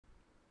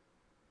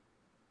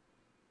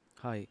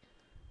Hi,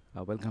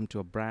 welcome to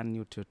a brand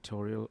new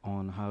tutorial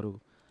on how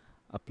to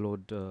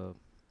upload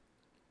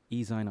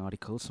e-sign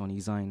articles on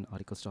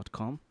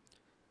esignarticles.com.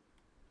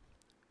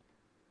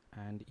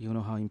 And you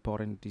know how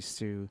important it is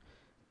to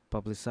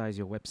publicize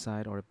your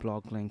website or a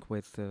blog link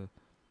with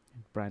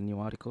brand new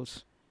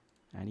articles.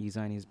 And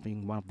eSign is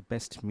being one of the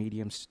best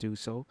mediums to do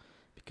so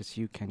because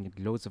you can get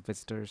loads of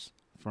visitors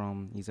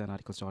from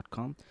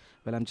esignarticles.com.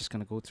 Well, I'm just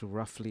going to go through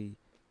roughly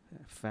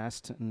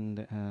fast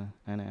and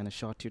a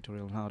short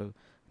tutorial on how to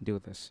do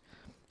this.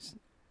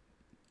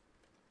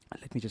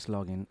 Let me just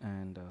log in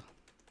and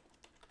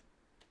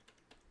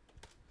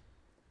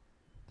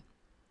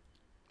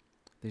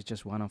this is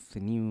just one of the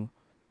new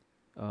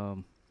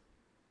um,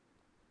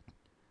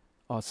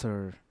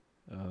 author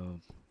uh,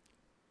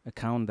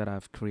 account that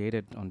I've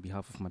created on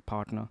behalf of my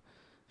partner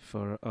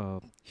for a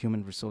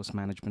human resource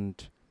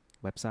management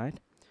website.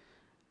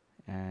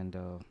 And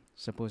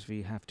suppose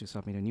we have to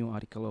submit a new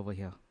article over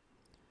here.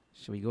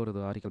 So we go to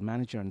the article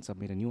manager and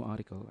submit a new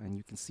article, and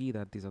you can see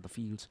that these are the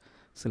fields.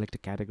 Select a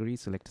category,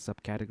 select a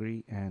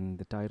subcategory, and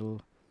the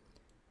title,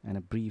 and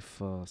a brief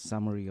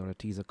summary or a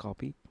teaser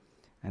copy,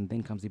 and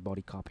then comes the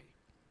body copy.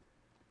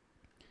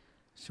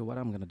 So what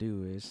I'm going to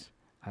do is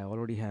I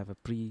already have a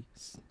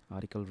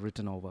article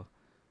written over,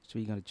 so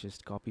we're going to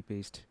just copy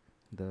paste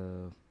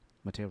the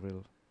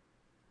material.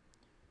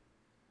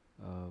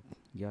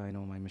 Yeah, I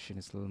know my machine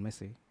is a little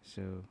messy,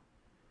 so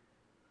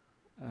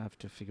I have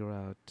to figure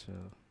out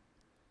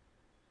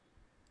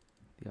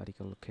the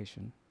article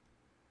location.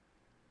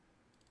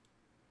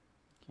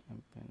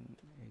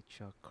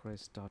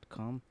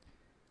 campaignhrchris.com.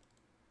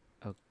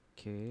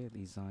 Okay,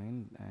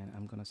 design, and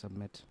I'm gonna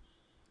submit.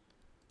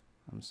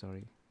 I'm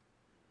sorry,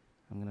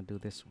 I'm gonna do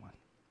this one.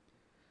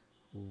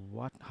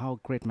 How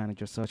great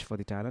managers search for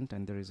the talent,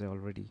 and there is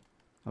already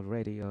a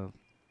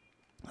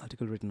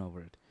article written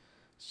over it.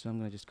 So I'm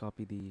gonna just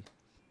copy the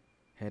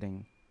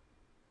heading,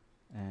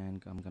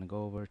 and I'm gonna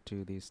go over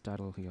to this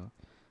title here.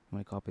 I'm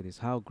gonna copy this: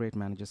 how great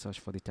managers search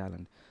for the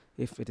talent.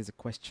 If it is a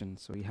question,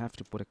 so you have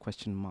to put a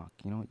question mark.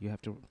 You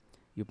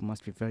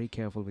must be very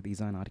careful with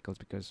design articles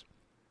because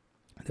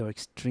they are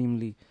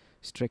extremely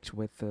strict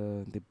with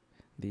the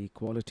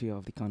quality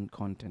of the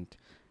content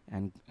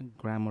and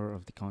grammar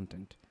of the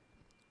content.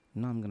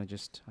 Now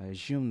I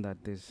assume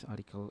that this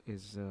article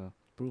is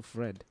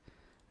proofread,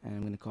 and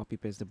I'm going to copy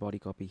paste the body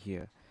copy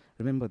here.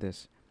 Remember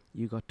this: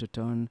 you got to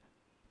turn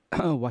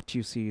what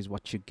you see is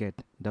what you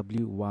get.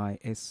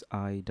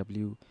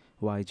 WYSIWYG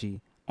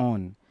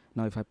on.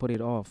 Now if I put it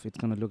off, it's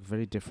going to look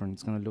very different.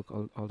 It's going to look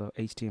all the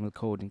HTML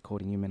coding.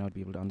 You may not be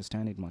able to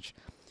understand it much.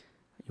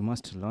 You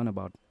must learn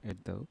about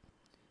it though.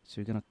 So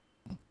you're going to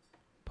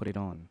put it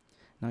on.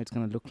 Now it's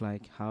going to look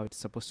like how it's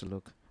supposed to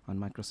look on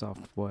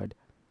Microsoft Word.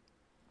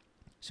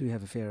 So you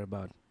have a fair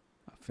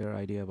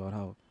idea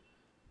about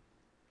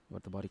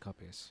what the body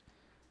copy is.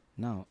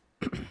 Now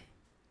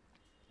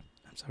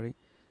I'm sorry.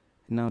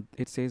 Now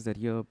it says that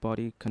your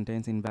body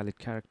contains invalid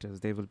characters.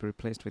 They will be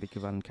replaced with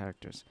equivalent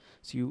characters.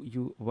 So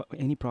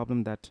any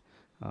problem that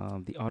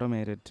the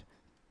automated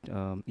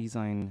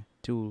eSign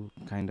tool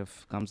kind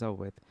of comes out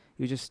with,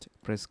 you just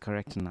press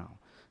correct now.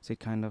 So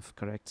it kind of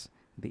corrects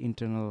the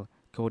internal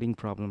coding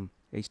problem,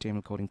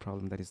 HTML coding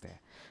problem that is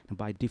there. Now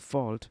by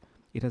default,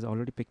 it has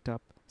already picked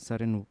up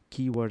certain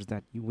keywords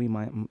that I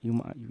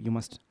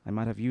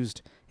might have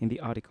used in the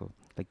article,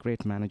 like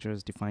great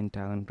managers, defined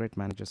talent, great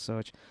manager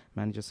search,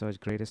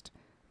 greatest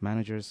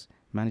managers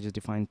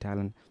defined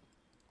talent.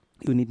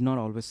 You need not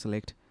always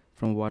select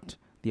from what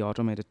the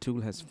automated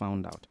tool has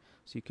found out.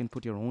 So you can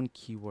put your own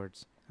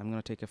keywords. I'm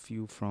going to take a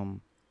few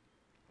from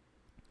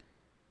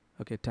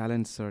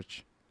talent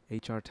search,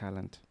 HR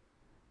talent.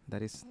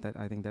 I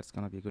think that's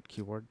going to be a good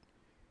keyword.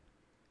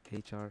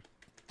 HR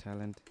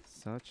talent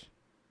search.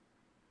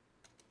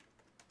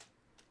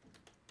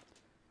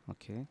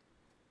 Okay,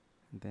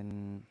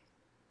 then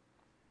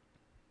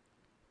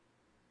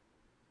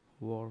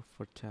war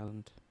for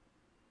talent.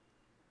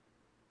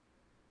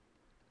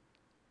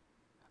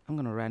 I'm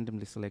going to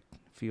randomly select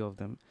a few of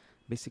them.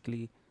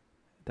 Basically,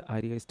 the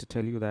idea is to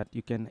tell you that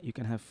you can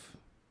have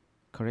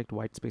correct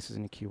white spaces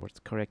in your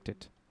keywords. Correct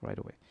it right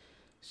away.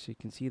 So you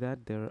can see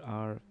that there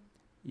are.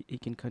 You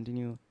can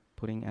continue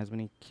putting as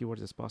many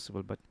keywords as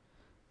possible, but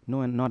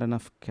not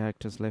enough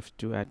characters left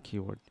to add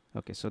keyword.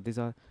 Okay, so this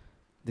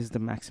is the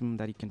maximum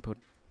that you can put.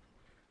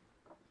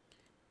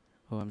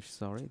 Oh, I'm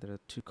sorry, there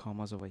are 2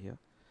 commas over here.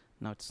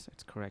 Now it's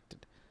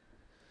corrected.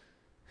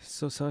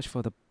 So search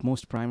for the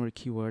most primary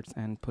keywords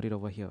and put it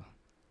over here.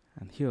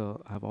 And here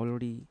I've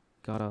already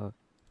got a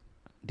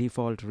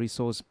default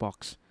resource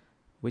box,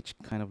 which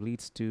kind of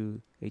leads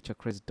to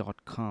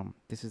hrchris.com.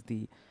 This is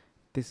the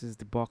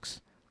box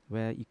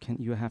where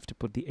you have to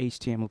put the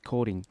HTML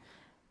coding.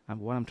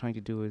 And what I'm trying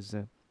to do is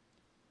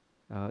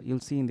you'll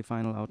see in the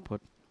final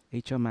output,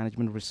 HR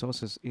management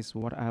resources is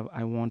what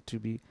I want to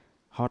be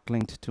hot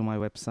linked to my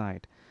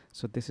website.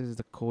 So this is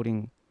the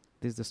coding.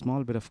 This is the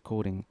small bit of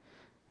coding.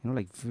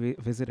 Like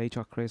visit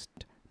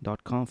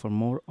hrchris.com for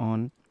more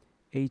on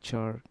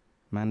HR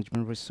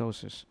management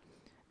resources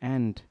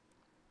and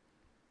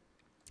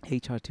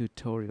HR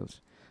tutorials.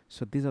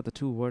 So these are the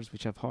two words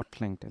which I've hot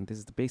linked, and this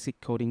is the basic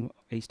coding,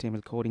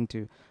 HTML coding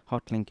to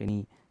hot link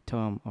any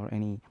term or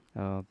any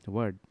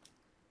word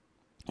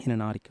in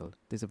an article.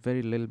 There's a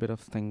very little bit of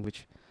thing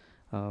which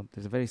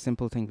there's a very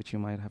simple thing which you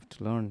might have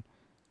to learn,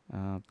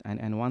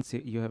 and once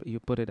you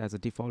put it as a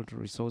default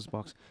resource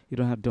box, you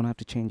don't have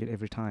to change it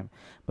every time.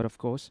 But of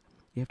course,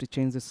 you have to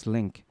change this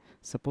link.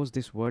 Suppose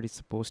this word is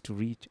supposed to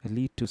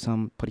lead to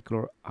some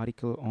particular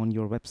article on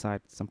your website,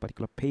 some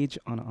particular page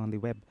on the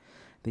web,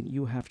 then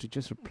you have to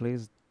just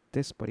replace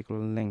this particular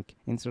link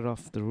instead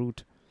of the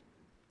root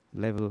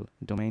level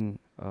domain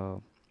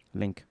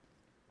link.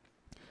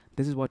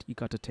 This is what you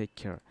got to take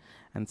care.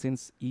 And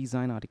since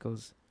eSign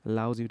articles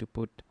allows you to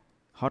put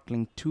hot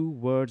link two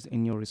words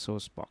in your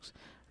resource box,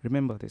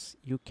 remember this: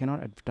 you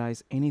cannot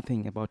advertise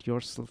anything about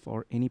yourself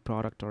or any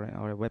product or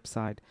a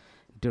website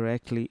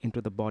directly into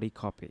the body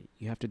copy.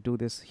 You have to do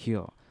this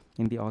here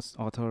in the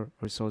author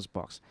resource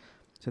box.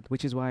 So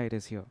which is why it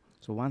is here.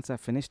 So once I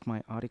finished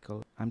my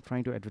article, I'm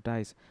trying to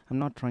advertise. I'm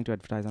not trying to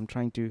advertise. I'm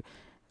trying to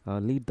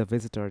lead the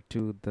visitor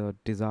to the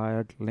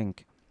desired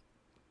link.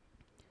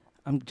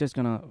 I'm just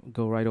gonna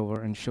go right over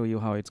and show you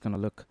how it's gonna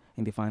look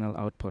in the final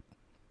output.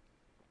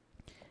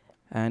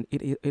 And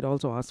it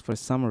also asks for a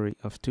summary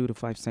of 2 to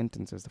 5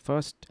 sentences. The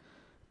first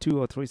 2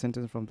 or 3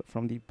 sentences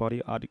from the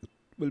body article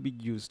will be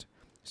used.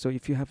 So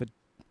if you have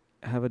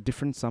a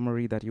different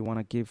summary that you want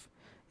to give,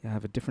 you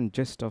have a different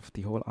gist of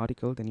the whole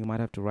article, then you might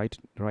have to write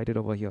it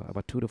over here,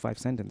 about 2 to 5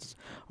 sentences.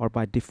 Or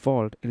by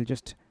default, it'll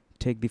just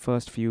take the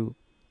first few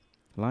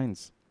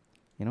lines.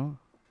 For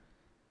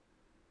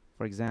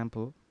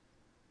example,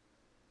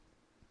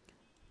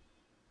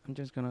 I'm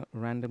just gonna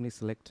randomly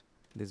select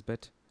this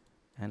bit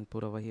and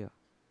put over here.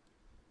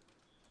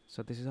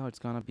 So this is how it's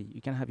gonna be.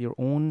 You can have your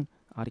own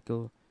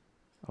article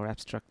or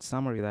abstract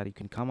summary that you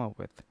can come up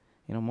with,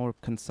 more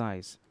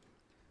concise.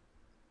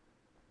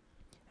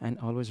 And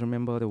always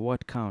remember the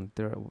word count.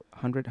 There are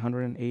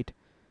 108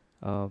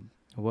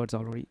 words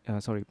already.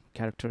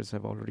 Characters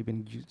have already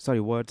been used.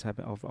 Words have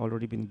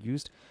already been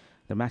used.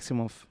 The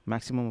maximum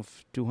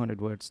of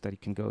 200 words that you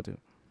can go to.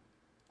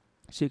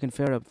 So you can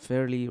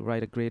fairly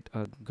write a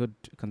good,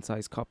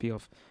 concise copy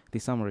of the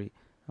summary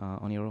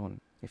on your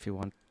own if you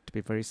want to be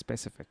very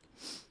specific.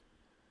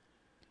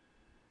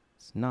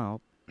 So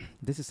now,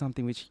 this is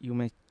something which you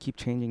may keep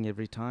changing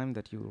every time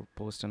that you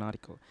post an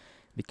article,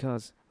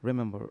 because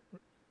remember,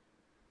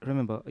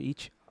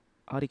 each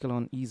article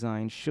on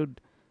eSign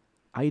should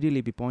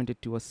ideally be pointed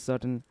to a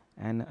certain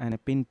and a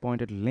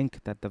pinpointed link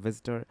that the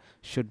visitor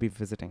should be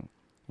visiting.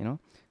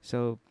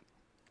 So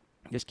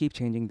just keep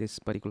changing this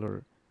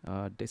particular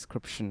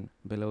description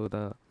below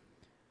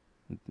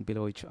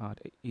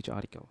each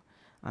article.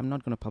 I'm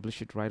not going to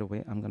publish it right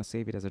away. I'm going to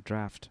save it as a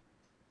draft.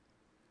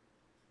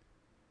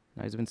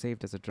 Now it's been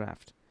saved as a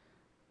draft,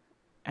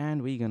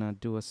 and we're going to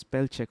do a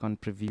spell check on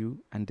preview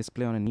and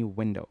display on a new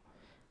window.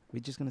 We're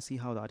just going to see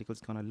how the article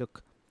is going to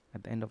look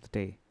at the end of the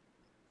day.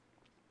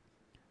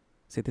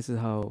 See, this is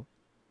how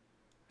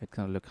it's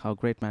going to look. How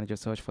great manager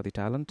search for the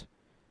talent,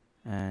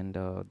 and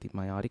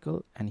my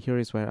article, and here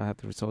is where I have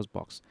the resource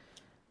box.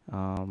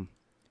 Blah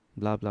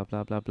blah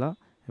blah blah blah.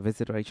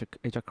 Visit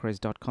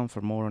hrcareers.com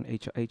for more on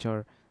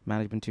HR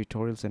management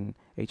tutorials and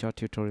HR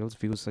tutorials,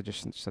 views,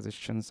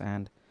 suggestions,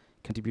 and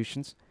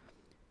contributions.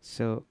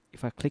 So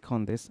if I click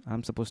on this,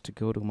 I'm supposed to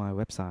go to my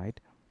website,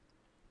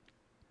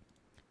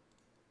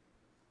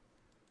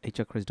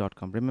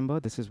 hrcareers.com. Remember,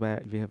 this is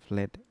where we have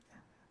led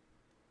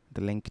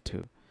the link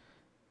to.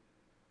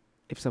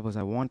 If suppose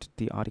I want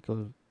the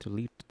article to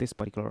lead to this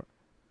particular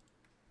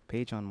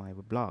page on my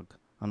blog,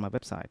 on my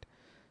website,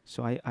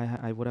 so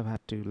I would have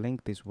had to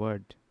link this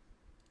word.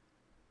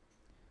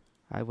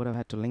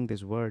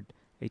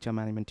 HR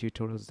management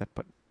tutorials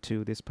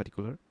to this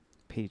particular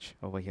page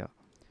over here.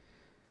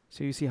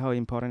 So you see how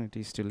important it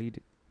is to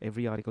lead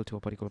every article to a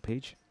particular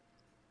page.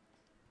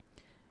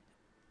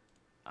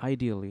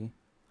 Ideally,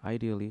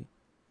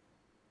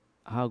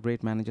 how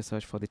great managers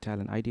search for the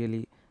talent.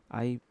 Ideally,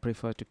 I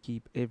prefer to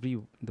keep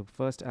the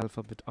first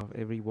alphabet of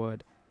every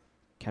word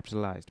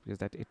capitalized, because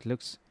that it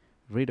looks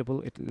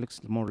readable, it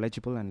looks more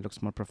legible, and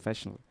looks more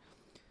professional.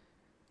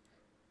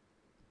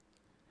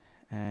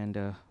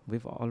 And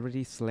we've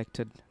already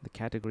selected the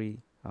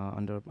category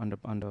under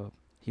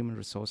human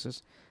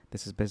resources.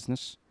 This is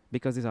business,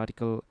 because this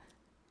article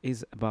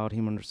is about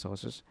human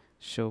resources.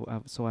 So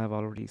I have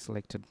already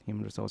selected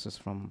human resources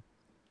from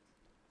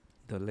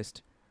the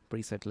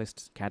preset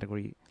list of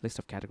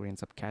category and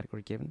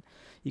subcategory given.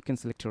 You can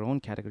select your own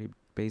category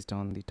based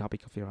on the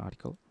topic of your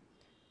article.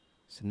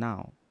 So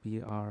now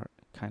we are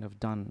kind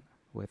of done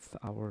with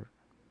our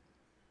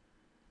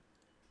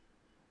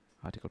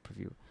article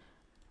preview.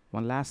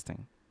 One last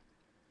thing,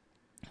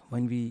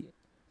 when we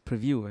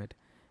preview it,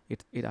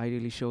 it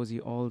ideally shows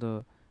you all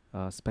the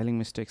spelling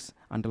mistakes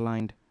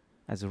underlined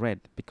as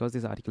red, because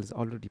this article is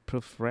already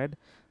proofread,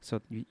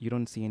 so you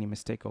don't see any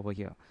mistake over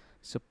here.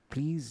 So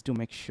please do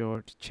make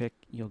sure to check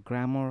your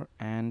grammar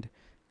and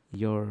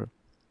your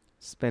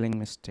spelling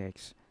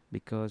mistakes,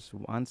 because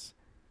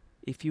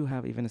if you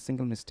have even a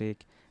single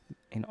mistake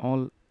in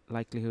all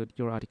likelihood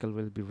your article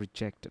will be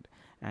rejected.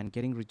 And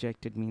getting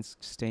rejected means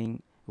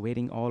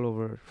waiting all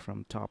over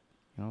from top,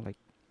 like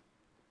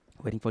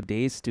waiting for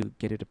days to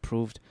get it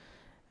approved.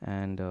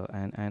 And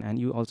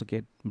you also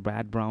get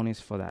bad brownies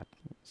for that.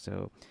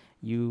 So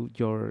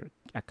your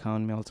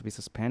account may also be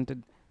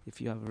suspended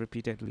if you have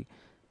repeatedly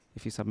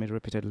if you submit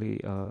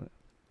repeatedly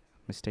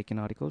mistaken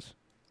articles,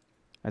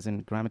 as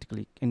in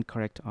grammatically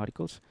incorrect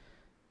articles.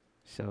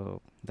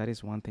 So that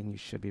is one thing you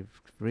should be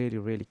really,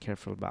 really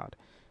careful about.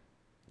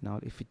 Now,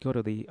 if you go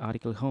to the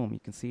article home, you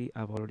can see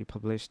I've already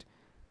published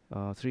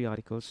 3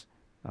 articles,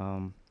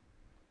 um,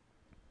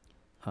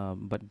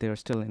 but they're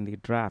still in the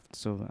draft.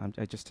 So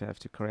I just have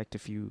to correct a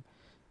few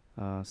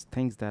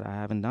things that I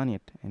haven't done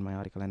yet in my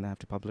article, and I have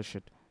to publish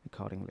it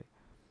accordingly.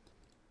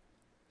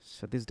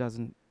 So this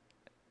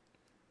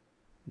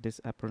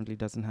apparently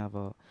doesn't have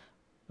a.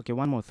 Okay,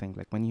 one more thing.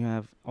 Like when you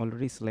have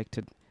already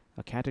selected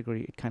a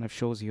category, it kind of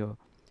shows you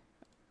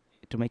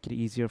to make it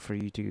easier for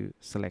you to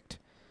select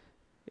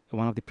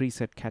one of the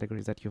preset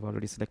categories that you've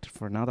already selected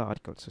for another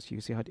article. So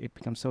you see how it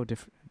becomes so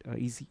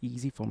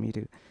easy for me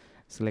to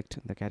select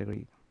the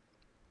category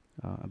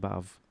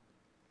above.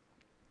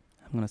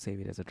 I'm going to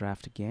save it as a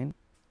draft again.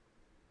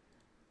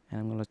 And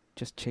I'm going to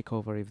just check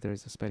over if there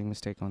is a spelling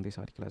mistake on this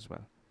article as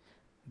well.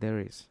 There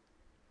is.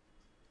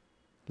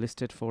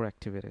 Listed 4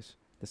 activities.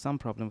 There's some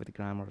problem with the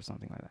grammar or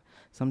something like that.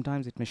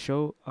 Sometimes it may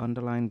show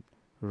underlined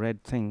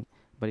red thing,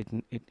 but it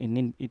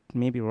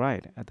may be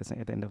right at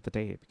the end of the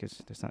day,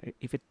 because there's not,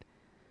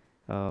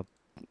 uh,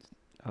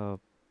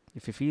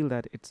 if you feel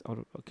that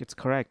it's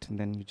correct,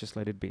 then you just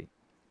let it be.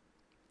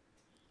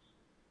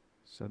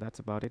 So that's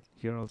about it.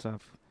 Here also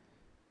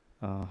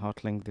I've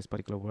hot linked this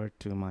particular word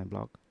to my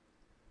blog.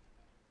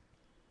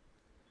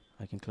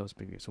 I can close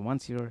preview. So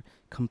once you're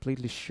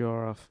completely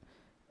sure of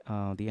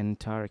the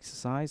entire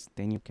exercise,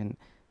 then you can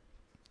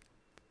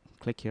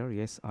click here,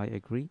 yes, I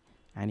agree,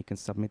 and you can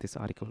submit this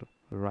article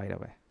right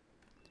away.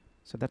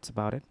 So that's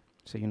about it.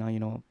 So you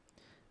know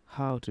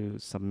how to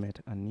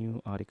submit a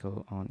new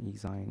article on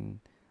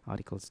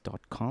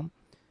ezinearticles.com.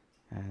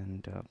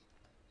 And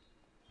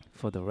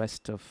for the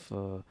rest of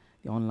the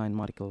online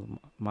article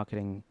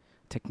marketing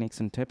techniques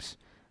and tips,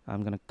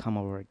 I'm going to come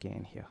over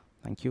again here.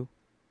 Thank you.